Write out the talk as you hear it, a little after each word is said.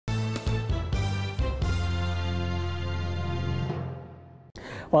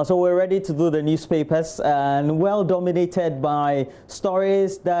Well, so we're ready to do the newspapers, and well dominated by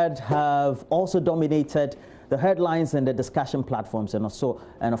stories that have also dominated the headlines and the discussion platforms, and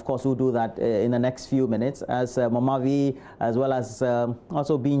of course we'll do that in the next few minutes as Mamavi, as well as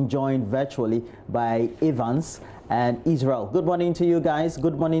also being joined virtually by Evans and Israel. Good morning to you guys.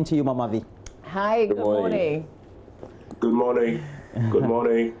 Good morning to you, Mamavi. Hi, good morning. Good morning. Good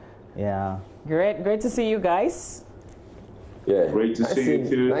morning. Yeah. Great to see you guys. Yeah, great to see you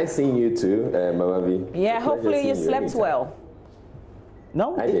too. Nice seeing you too, Mamavi. Yeah, hopefully you slept well.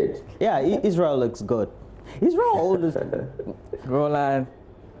 No, I did. Yeah, Israel looks good. Israel is Roland.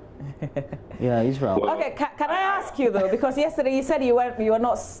 Yeah, Israel. Okay, can I ask you though, because yesterday you said you were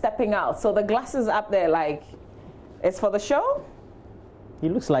not stepping out, so the glasses up there, like, it's for the show? He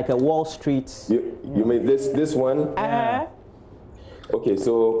looks like a Wall Street. You made this one? Uh-huh. Okay,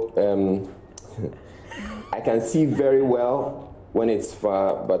 so I can see very well when it's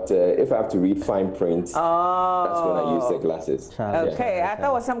far, but if I have to read fine print, that's when I use the glasses. Okay, yeah. I thought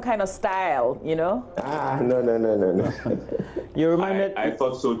it was some kind of style, you know? No. You reminded. I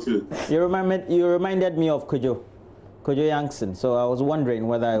thought so too. You reminded me of Kojo Yankson. So I was wondering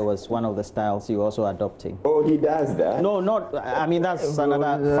whether it was one of the styles you also adopting. Oh, he does that? No, not. I mean, that's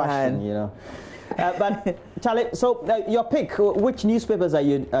another fashion, you know. But Charlie, so your pick. Which newspapers are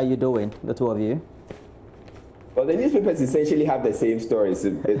you doing? The two of you. Well, the newspapers essentially have the same stories.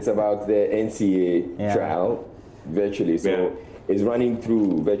 It's about the NCA trial, virtually. So it's running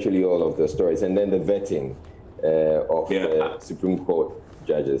through virtually all of the stories, and then the vetting of Supreme Court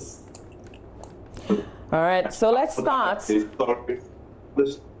judges. All right, so let's start.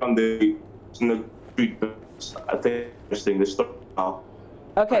 On the street, I think interesting. The story.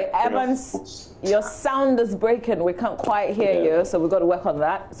 Okay, Evans, your sound is breaking. We can't quite hear you, so we've got to work on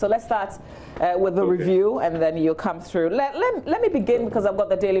that. So let's start with the review, and then you'll come through. Let me begin because I've got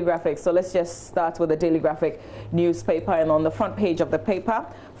the Daily Graphic. So let's just start with the Daily Graphic newspaper. And on the front page of the paper,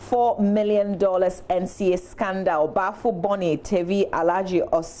 $4 million NCA scandal. Baffoe-Bonnie, Tevie, Alhaji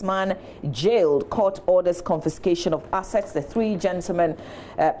Osman jailed. Court orders confiscation of assets. The three gentlemen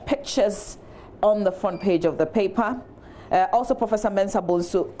pictures on the front page of the paper. Also, Professor Mensa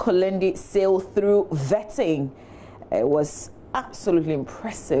Bonsu Kolendi sailed through vetting. It was absolutely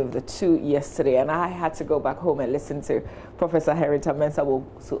impressive, the two yesterday, and I had to go back home and listen to Professor Henrietta Mensa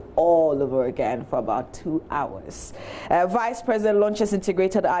Bonsu all over again for about 2 hours. Vice President launches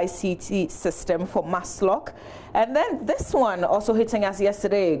integrated ICT system for Maslock. And then this one also hitting us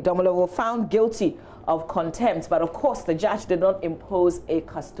yesterday, Domolovo found guilty of contempt, but of course the judge did not impose a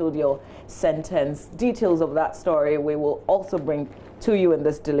custodial sentence. Details of that story we will also bring to you in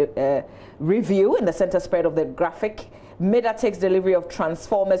this review. In the center spread of the graphic, MIDA takes delivery of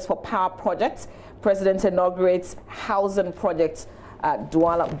transformers for power projects. President inaugurates housing projects at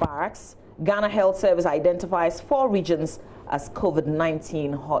Douala Barracks. Ghana Health Service identifies 4 regions as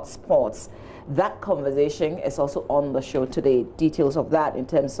COVID-19 hotspots. That conversation is also on the show today. Details of that in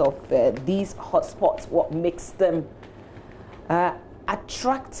terms of these hotspots, what makes them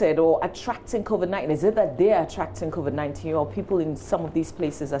attracted or attracting COVID-19. Is it that they are attracting COVID-19, or people in some of these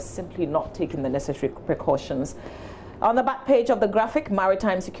places are simply not taking the necessary precautions? On the back page of the graphic,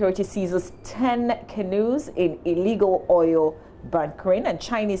 Maritime Security seizes 10 canoes in illegal oil bunkering, and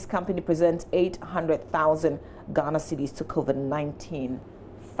Chinese company presents 800,000 Ghana cedis to COVID-19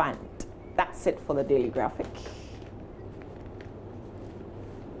 fund. That's it for the Daily Graphic.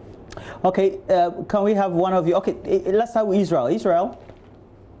 Okay, can we have one of you? Okay, let's start with Israel. Israel?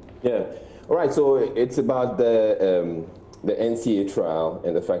 Yeah. All right, so it's about the NCA trial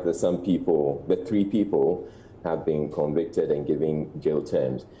and the fact that some people, the 3 people, have been convicted and given jail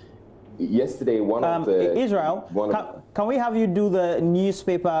terms. Yesterday, one of the... Israel, can we have you do the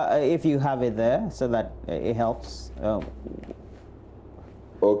newspaper if you have it there so that it helps?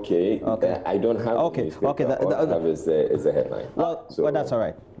 Okay. I don't have the newspaper. All I have is the headline. Well, that's all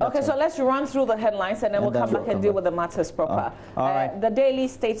right. So let's run through the headlines, and then we'll come back and deal with the matters proper. All right. The Daily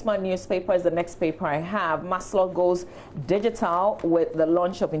Statesman newspaper is the next paper I have. Maslock goes digital with the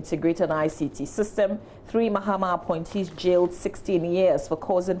launch of integrated ICT system. 3 Mahama appointees jailed 16 years for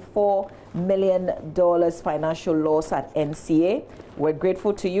causing $4 million financial loss at NCA. We're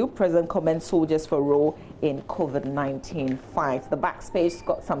grateful to you. President commends soldiers for role in COVID-19 fight. The backspace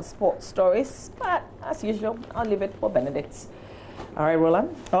got some sports stories, but as usual, I'll leave it for Benedict. All right,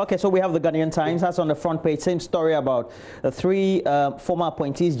 Roland. Okay, so we have the Ghanaian Times. That's on the front page. Same story about the 3 former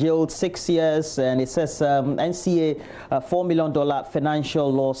appointees jailed 6 years, and it says NCA $4 million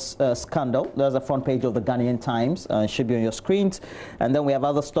financial loss scandal. That's the front page of the Ghanaian Times. It should be on your screens. And then we have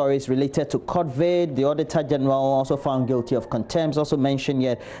other stories related to COVID. The Auditor General also found guilty of contempt, also mentioned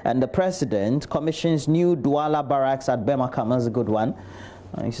yet. And the President commissions new Douala barracks at Bemakam. That's a good one.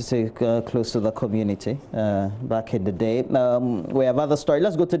 I used to say close to the community back in the day. We have other stories.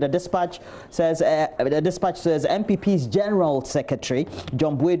 Let's go to the Dispatch. The Dispatch says MPP's General Secretary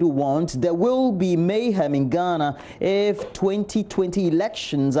John Bwedu warns there will be mayhem in Ghana if 2020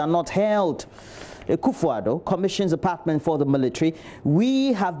 elections are not held. Kufuor commissions apartment for the military.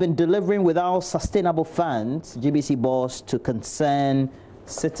 We have been delivering without sustainable funds, GBC boss, to concern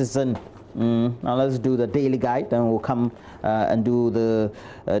citizen. Now let's do the daily guide, then we'll come and do the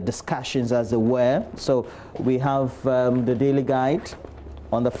discussions as they were. So we have the daily guide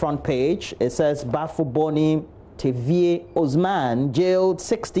on the front page. It says Baffoe-Bonnie, Tevie, Osman jailed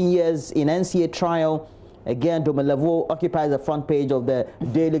 16 years in NCA trial. Again, Domelevo occupies the front page of the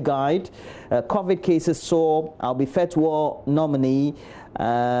daily guide. COVID cases saw I'll be Fetwa nominee,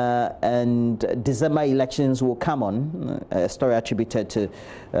 and December elections will come on. A story attributed to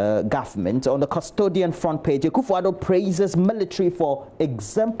government. On the custodian front page, Kufuor praises military for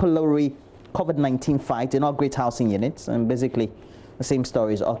exemplary COVID-19 fight in all great housing units, and basically the same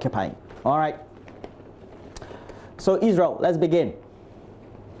story is occupying. All right. So Israel, let's begin.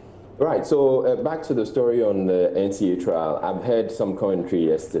 Right, so back to the story on the NCA trial. I've heard some commentary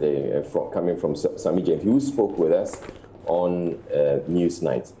yesterday coming from Sami James, who spoke with us on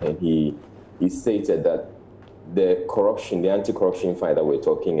Newsnight, and he stated that the corruption, the anti-corruption fight that we're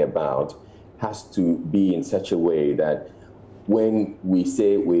talking about, has to be in such a way that when we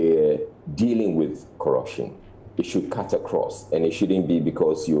say we're dealing with corruption, it should cut across, and it shouldn't be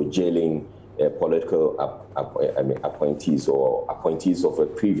because you're jailing political appointees or appointees of a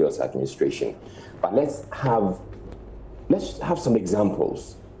previous administration. But let's have some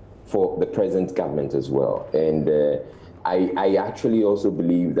examples for the present government as well. And I actually also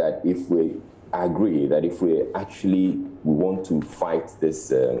believe that I agree that if we want to fight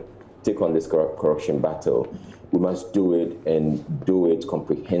this, take on this corruption battle, we must do it and do it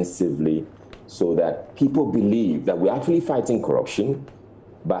comprehensively so that people believe that we're actually fighting corruption,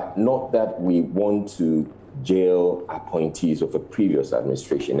 but not that we want to jail appointees of a previous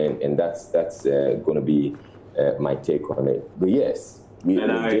administration, and that's going to be my take on it. But yes, we're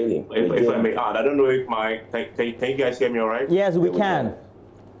jailing. If I may add, I don't know if can you guys hear me all right? Yes, we can.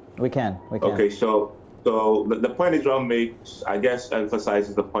 We can. Okay, so the point Israel makes, I guess,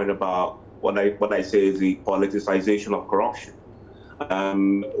 emphasizes the point about what I say is the politicization of corruption.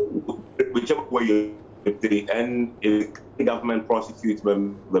 Whichever way if the government prosecutes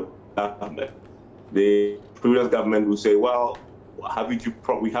the government, the previous government will say, well,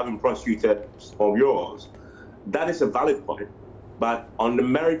 we haven't prosecuted some of yours. That is a valid point. But on the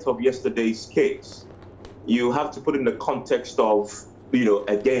merit of yesterday's case, you have to put in the context of,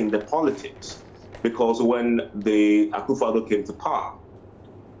 again, the politics. Because when the Akufo-Addo came to power,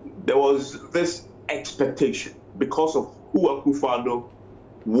 there was this expectation because of who Akufo-Addo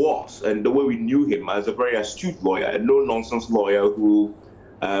was and the way we knew him as a very astute lawyer, a no-nonsense lawyer who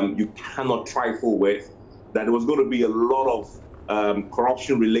you cannot trifle with, that there was going to be a lot of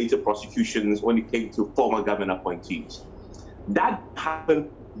corruption-related prosecutions when it came to former government appointees. That happened.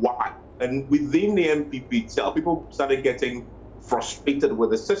 Why? And within the MPP itself, people started getting frustrated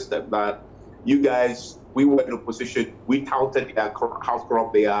with the system that you guys, we were in opposition, we touted how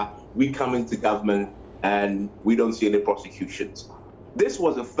corrupt they are, we come into government and we don't see any prosecutions. This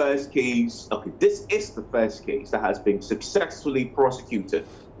was the first case, this is the first case that has been successfully prosecuted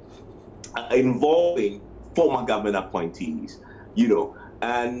involving former government appointees,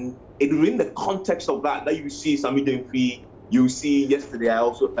 and in the context of that you see Sami James, you see yesterday I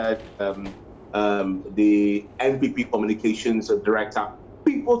also heard the NPP communications director,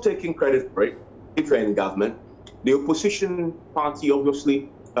 people taking credit for it if you're in government, the opposition party obviously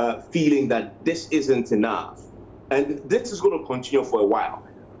feeling that this isn't enough. And this is going to continue for a while.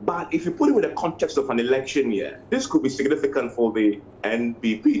 But if you put it in the context of an election year, this could be significant for the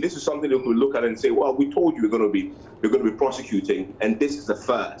NPP. This is something that we could look at and say, well, we told you we're going to be prosecuting, and this is the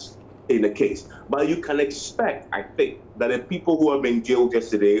first in the case. But you can expect, I think, that the people who have been jailed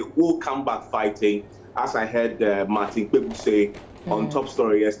yesterday will come back fighting, as I heard Martin Kpebu say on Top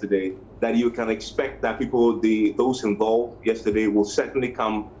Story yesterday, that you can expect that those involved yesterday will certainly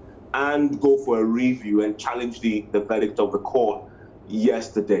come and go for a review and challenge the verdict of the court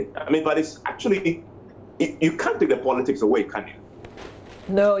yesterday. I mean, but it's actually, you can't take the politics away, can you?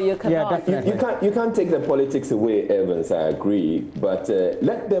 No, you cannot. Yeah, you can't take the politics away, Evans, I agree. But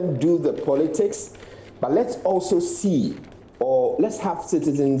let them do the politics. But let's also see, or let's have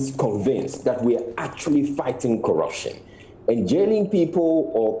citizens convinced that we are actually fighting corruption and jailing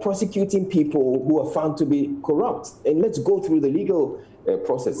people or prosecuting people who are found to be corrupt. And let's go through the legal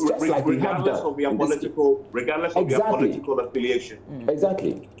process, just like we have done. Regardless of their political affiliation.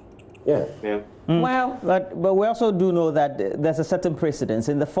 Exactly. Yeah. Well, but we also do know that there's a certain precedence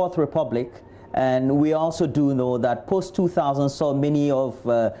in the Fourth Republic, and we also do know that post-2000 saw many of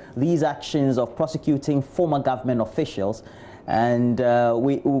these actions of prosecuting former government officials, and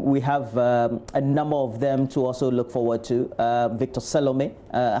we have a number of them to also look forward to. Victor Salome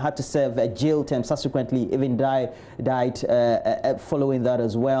had to serve a jail term, subsequently even died following that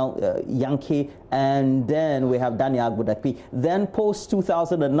as well. Yankee, and then we have Daniel Agbodakpi. Then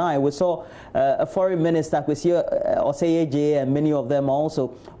post-2009, we saw a foreign minister, Oseyeje, and many of them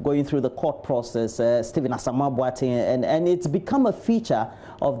also going through the court process, Stephen Asamoah Boateng, and it's become a feature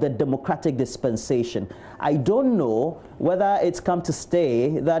of the democratic dispensation. I don't know whether it's come to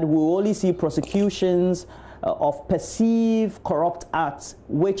stay that we'll only see prosecutions of perceived corrupt acts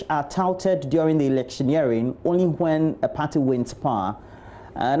which are touted during the electioneering only when a party wins power.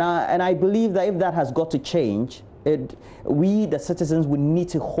 And I believe that if that has got to change, we, the citizens, will need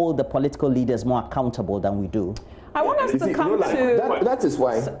to hold the political leaders more accountable than we do. I want us to come to... That is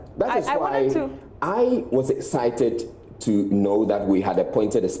why I was excited to know that we had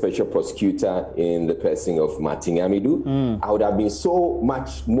appointed a special prosecutor in the person of Martin Amidu. I would have been so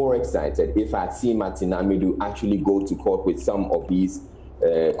much more excited if I had seen Martin Amidu actually go to court with some of these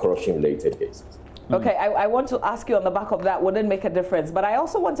corruption-related cases. Okay, I want to ask you on the back of that, would it make a difference? But I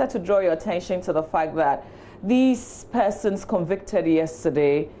also wanted to draw your attention to the fact that these persons convicted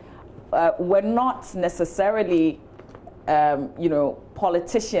yesterday were not necessarily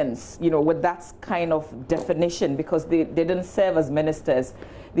politicians, with that kind of definition, because they didn't serve as ministers.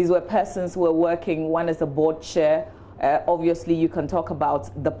 These were persons who were working. One is a board chair. Obviously, you can talk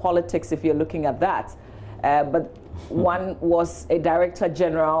about the politics if you're looking at that. But one was a director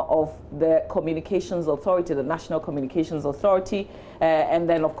general of the Communications Authority, the National Communications Authority, and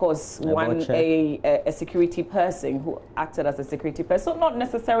then, of course, a security person who acted as a security person. So not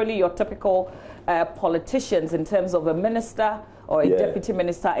necessarily your typical politicians in terms of a minister or a deputy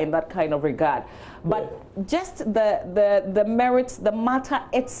minister in that kind of regard. But just the merits, the matter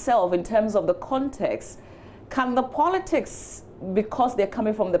itself in terms of the context, can the politics, because they're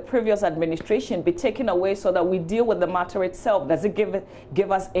coming from the previous administration, be taken away so that we deal with the matter itself? Does it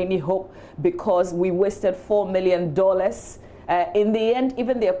give us any hope because we wasted $4 million? In the end,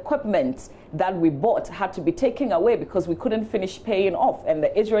 even the equipment that we bought had to be taken away because we couldn't finish paying off, and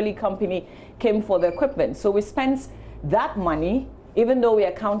the Israeli company came for the equipment. So we spent that money, even though we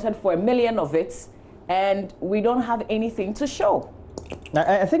accounted for $1 million of it, and we don't have anything to show.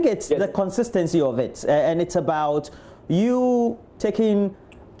 I think it's the consistency of it, and it's about you taking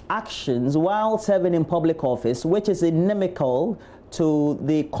actions while serving in public office, which is inimical to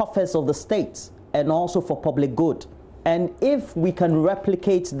the coffers of the state and also for public good. And if we can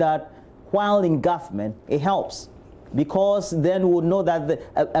replicate that while in government, it helps, because then we'll know that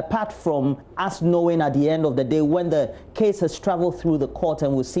apart from us knowing at the end of the day when the case has traveled through the court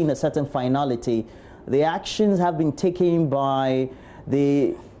and we've seen a certain finality, the actions have been taken by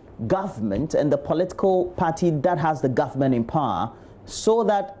the government and the political party that has the government in power, so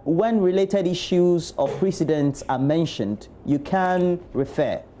that when related issues or precedents are mentioned, you can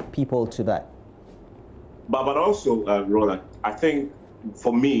refer people to that. But also, Roland, I think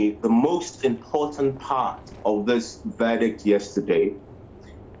for me, the most important part of this verdict yesterday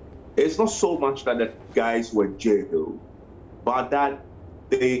is not so much that the guys were jailed, but that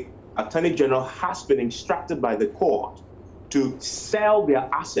the Attorney General has been instructed by the court to sell their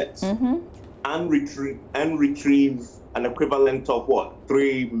assets and retrieve an equivalent of what,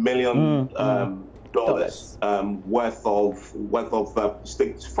 $3 million worth of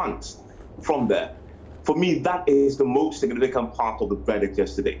state funds from there. For me, that is the most significant part of the verdict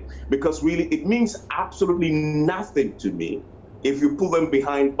yesterday, because really it means absolutely nothing to me if you put them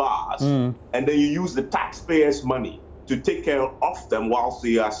behind bars and then you use the taxpayers' money to take care of them whilst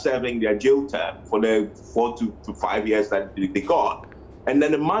they are serving their jail term for the 4 to 5 years that they got. And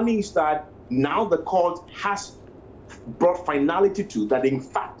then the money that now the court has brought finality to, that in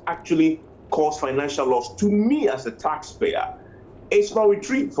fact actually caused financial loss to me as a taxpayer, it's not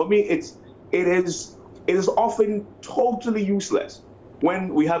retrieved. For me, it is often totally useless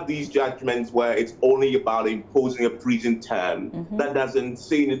when we have these judgments where it's only about imposing a prison term that doesn't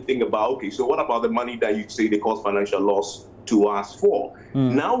say anything about, okay, so what about the money that you say they cause financial loss to us for.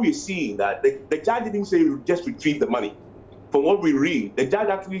 Now we're seeing that the judge didn't say just retrieve the money. From what we read, the judge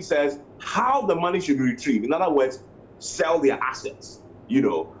actually says how the money should be retrieved. In other words, sell their assets, you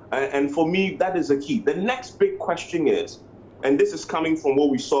know. And for me, that is the key. The next big question is, and this is coming from what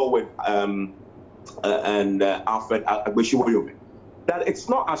we saw with Alfred Agbeshi-Woyome, that it's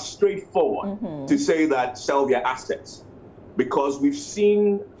not as straightforward to say that sell their assets, because we've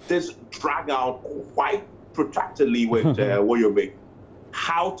seen this drag out quite protractedly with Woyome,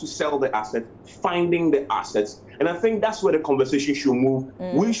 how to sell the asset, finding the assets. And I think that's where the conversation should move.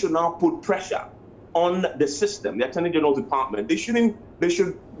 We should now put pressure on the system, the Attorney General Department. They should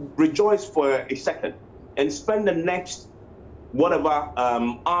rejoice for a second and spend the next whatever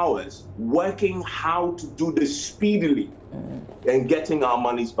hours working how to do this speedily and getting our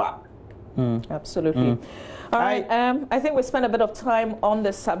monies back. Absolutely. All right. I think we spent a bit of time on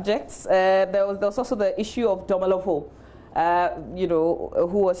the subjects. There was also the issue of Domolovo, you know,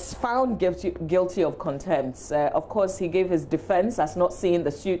 who was found guilty of contempt. Of course, he gave his defense as not seeing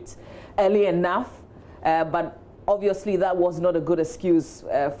the suit early enough, but obviously that was not a good excuse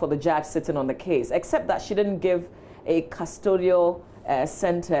for the judge sitting on the case, except that she didn't give a custodial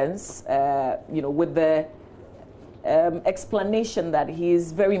sentence, you know, with the explanation that he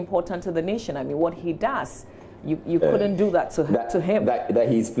is very important to the nation. I mean, what he does, you couldn't do that to him. That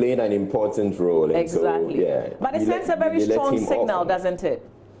he's playing an important role. Exactly. So, yeah, but it sends a very strong signal, doesn't it?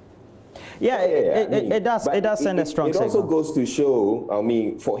 Yeah, it does. It does send a strong signal. It also goes to show, I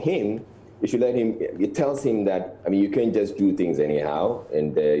mean, for him, you should let him, it tells him that, I mean, you can't just do things anyhow,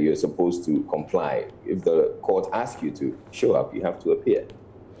 and you're supposed to comply. If the court asks you to show up, you have to appear.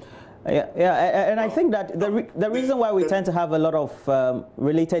 And I think that the reason why we tend to have a lot of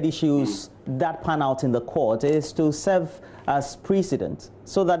related issues that pan out in the court is to serve as precedent,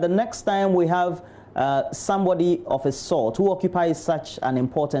 so that the next time we have somebody of a sort who occupies such an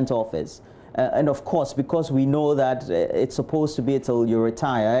important office, and of course, because we know that it's supposed to be till you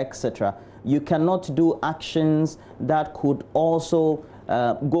retire, etc., you cannot do actions that could also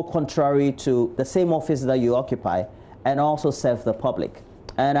go contrary to the same office that you occupy and also serve the public.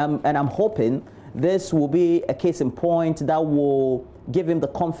 And I'm hoping this will be a case in point that will give him the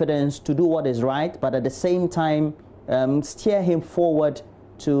confidence to do what is right, but at the same time steer him forward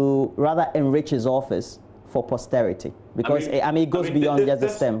to rather enrich his office for posterity. Because it goes beyond just the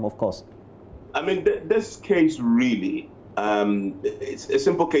stem, of course. I mean, this case really, it's a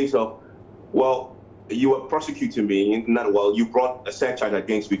simple case of, well, you were prosecuting me, you brought a search charge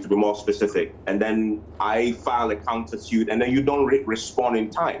against me, to be more specific, and then I filed a countersuit, and then you don't respond in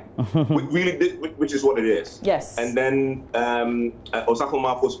time. We really did, which is what it is. Yes. And then Osafo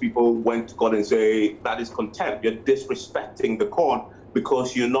Mafo's people went to court and say, that is contempt. You're disrespecting the court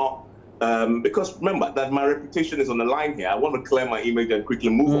because you're not, because remember that my reputation is on the line here. I want to clear my image and quickly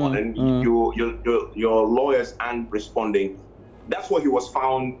move on, and your lawyers aren't responding. That's what he was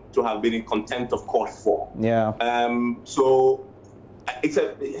found to have been in contempt of court for. Yeah. So it's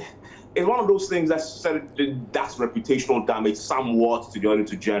one of those things that's reputational damage somewhat to the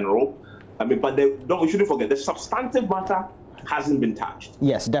Auditor General. I mean, but we shouldn't forget the substantive matter hasn't been touched.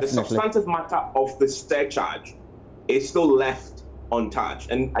 Yes, definitely. The substantive matter of the search charge is still left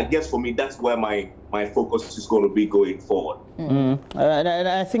untouched, and I guess for me that's where my focus is going to be going forward. And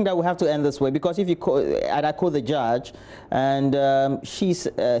I think that we have to end this way, because if you and I quote the judge, and the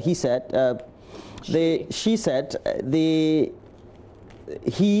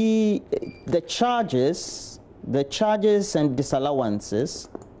charges and disallowances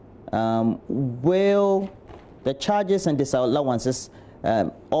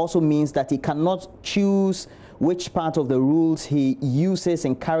also means that he cannot choose which part of the rules he uses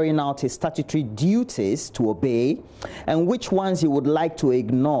in carrying out his statutory duties to obey, and which ones he would like to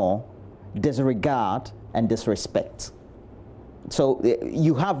ignore, disregard, and disrespect. So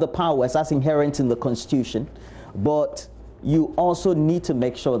you have the powers as inherent in the Constitution, but you also need to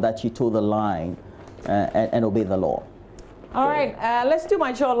make sure that you toe the line and obey the law. All right, let's do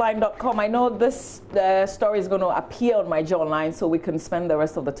myjawline.com. I know this story is going to appear on My Jawline, so we can spend the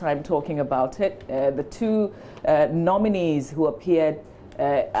rest of the time talking about it. The two nominees who appeared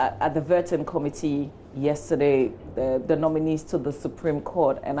at the Verton Committee yesterday, the nominees to the Supreme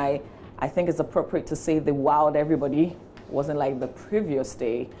Court, and I think it's appropriate to say they wowed everybody. It wasn't like the previous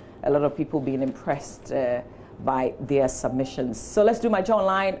day. A lot of people being impressed by their submissions. So let's do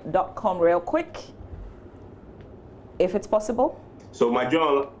myjawline.com real quick, if it's possible. So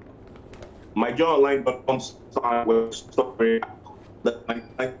myjawline.com story. The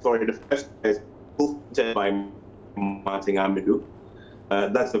first is by Martin Amadou.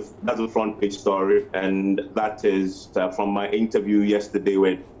 That's a front page story, and that is from my interview yesterday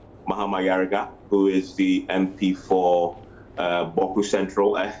with Mahama Yariga, who is the MP for Boku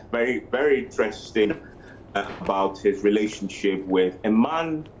Central. Very, very interesting about his relationship with a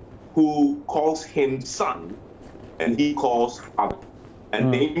man who calls him son, and he calls father.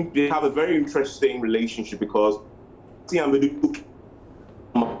 And they have a very interesting relationship because I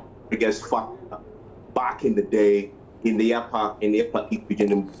guess father back in the day in the upper East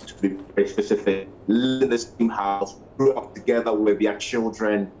region, to be very specific, lived in the same house, grew up together with their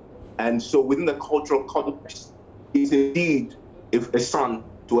children, and so within the cultural context, he's indeed a son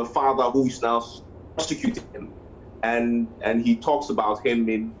to a father who is now prosecuting him, and he talks about him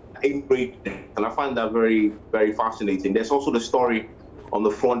in 8th grade, and I find that very, very fascinating. There's also the story on the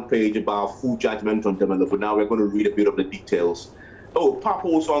front page about full judgment on Demelo. But now we're going to read a bit of the details. Oh, Papa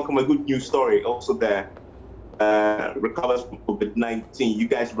also on a good news story also there. Recovers from COVID-19. You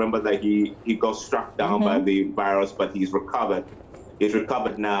guys remember that he got struck down by the virus, but he's recovered. He's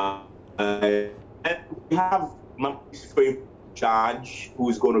recovered now. And we have my favorite judge who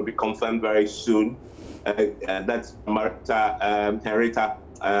is going to be confirmed very soon. That's Henrietta,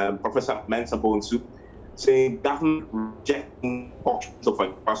 Professor Mensa Bonsu, saying government rejecting options of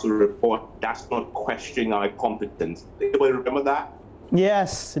a personal report. That's not questioning our competence. Anybody remember that?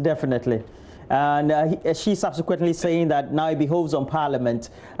 Yes, definitely. And she subsequently saying that now it behoves on Parliament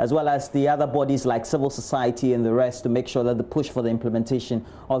as well as the other bodies like civil society and the rest to make sure that the push for the implementation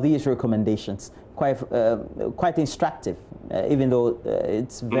of these recommendations quite instructive, even though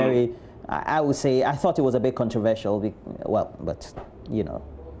it's very, I would say, I thought it was a bit controversial. Well, but you know,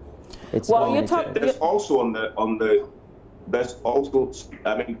 it's well. There's also on the there's also,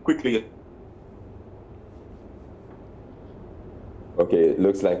 I mean, quickly. Okay, it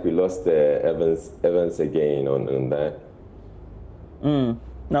looks like we lost Evans again on that.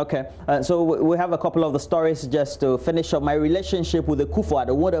 Okay, so we have a couple of the stories just to finish up. My relationship with the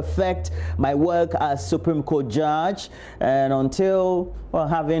Kufuor would affect my work as Supreme Court judge, and until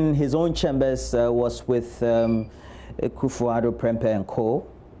having his own chambers was with Kufuor, Prempeh and Co.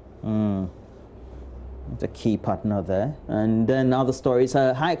 The key partner there. And then other stories,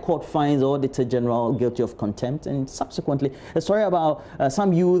 High Court finds Auditor General guilty of contempt, and subsequently a story about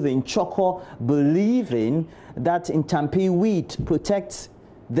some youth in Choco believing that Intampi wheat protects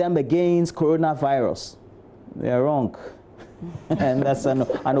them against coronavirus. They are wrong. And that's an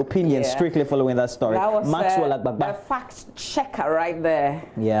opinion strictly following that story. That was a fact checker right there.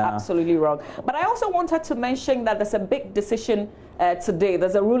 Yeah. Absolutely wrong. But I also wanted to mention that there's a big decision today.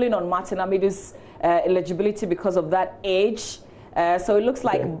 There's a ruling on Martin Amidu's eligibility because of that age. So it looks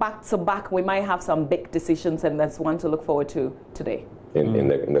like back to back we might have some big decisions, and that's one to look forward to today. In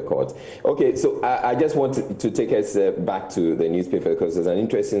the court. Okay, so I just want to take us back to the newspaper because there's an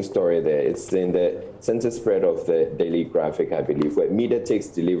interesting story there. It's in the center spread of the Daily Graphic, I believe, where media takes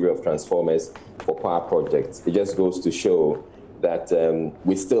delivery of transformers for power projects. It just goes to show that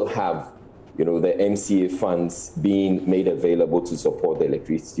we still have, you know, the MCA funds being made available to support the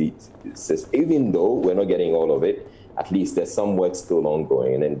electricity system. Even though we're not getting all of it, at least there's some work still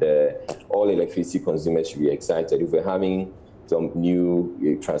ongoing, and all electricity consumers should be excited. If we're having some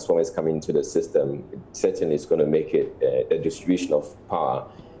new transformers coming into the system, it certainly is going to make it the distribution of power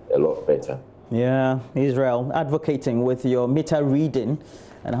a lot better. Yeah, Israel advocating with your meter reading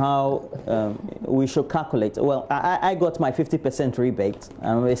and how we should calculate. Well, I got my 50% rebate.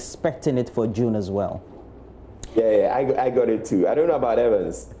 I'm expecting it for June as well. Yeah, I got it too. I don't know about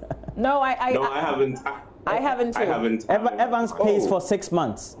Evans. No, I haven't. I haven't too. Evans pays for 6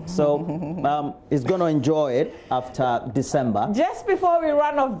 months, so he's going to enjoy it after December. Just before we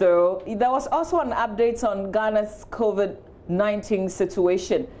run off, though, there was also an update on Ghana's COVID-19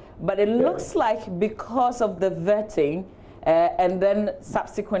 situation, but it looks like because of the vetting and then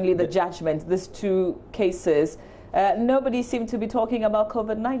subsequently the judgment, these two cases, nobody seemed to be talking about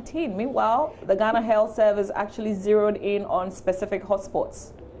COVID-19. Meanwhile, the Ghana Health Service actually zeroed in on specific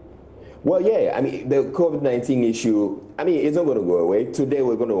hotspots. Well, yeah, I mean, the COVID-19 issue, I mean, it's not going to go away. Today,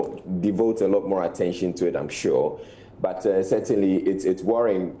 we're going to devote a lot more attention to it, I'm sure. But certainly, it's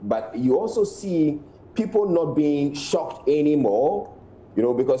worrying. But you also see people not being shocked anymore, you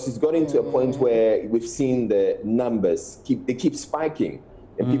know, because it's gotten to a point where we've seen the numbers, they keep spiking.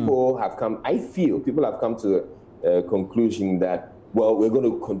 And people have come to a conclusion that, well, we're going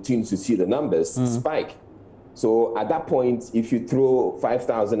to continue to see the numbers spike. So at that point, if you throw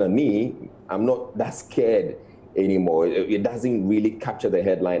 5,000 on me, I'm not that scared anymore. It doesn't really capture the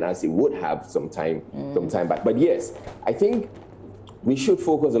headline as it would have some time back. But yes, I think we should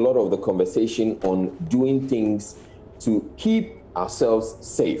focus a lot of the conversation on doing things to keep ourselves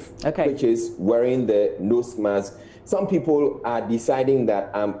safe, okay, which is wearing the nose mask. Some people are deciding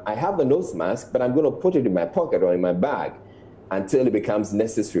that I have the nose mask, but I'm going to put it in my pocket or in my bag until it becomes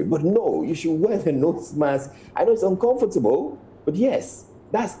necessary. But no, you should wear the nose mask. I know it's uncomfortable, but yes,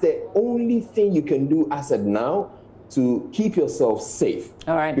 that's the only thing you can do as of now to keep yourself safe.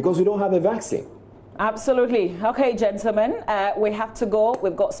 All right. Because we don't have a vaccine. Absolutely. Okay, gentlemen, we have to go.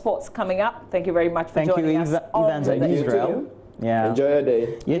 We've got sports coming up. Thank you very much for joining us. Evans and Israel. Yeah. Enjoy your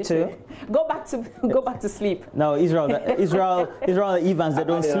day. You too. Go back to sleep. No, Israel, the Evans, they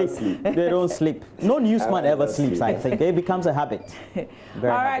don't sleep. They don't sleep. No newsman ever sleeps, I think. It becomes a habit. All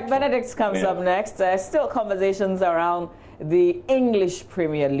right, Benedict comes up next. Still conversations around the English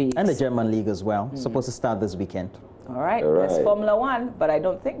Premier League. And the German League as well. Supposed to start this weekend. All right, there's Formula One, but I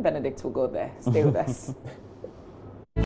don't think Benedict will go there. Stay with us.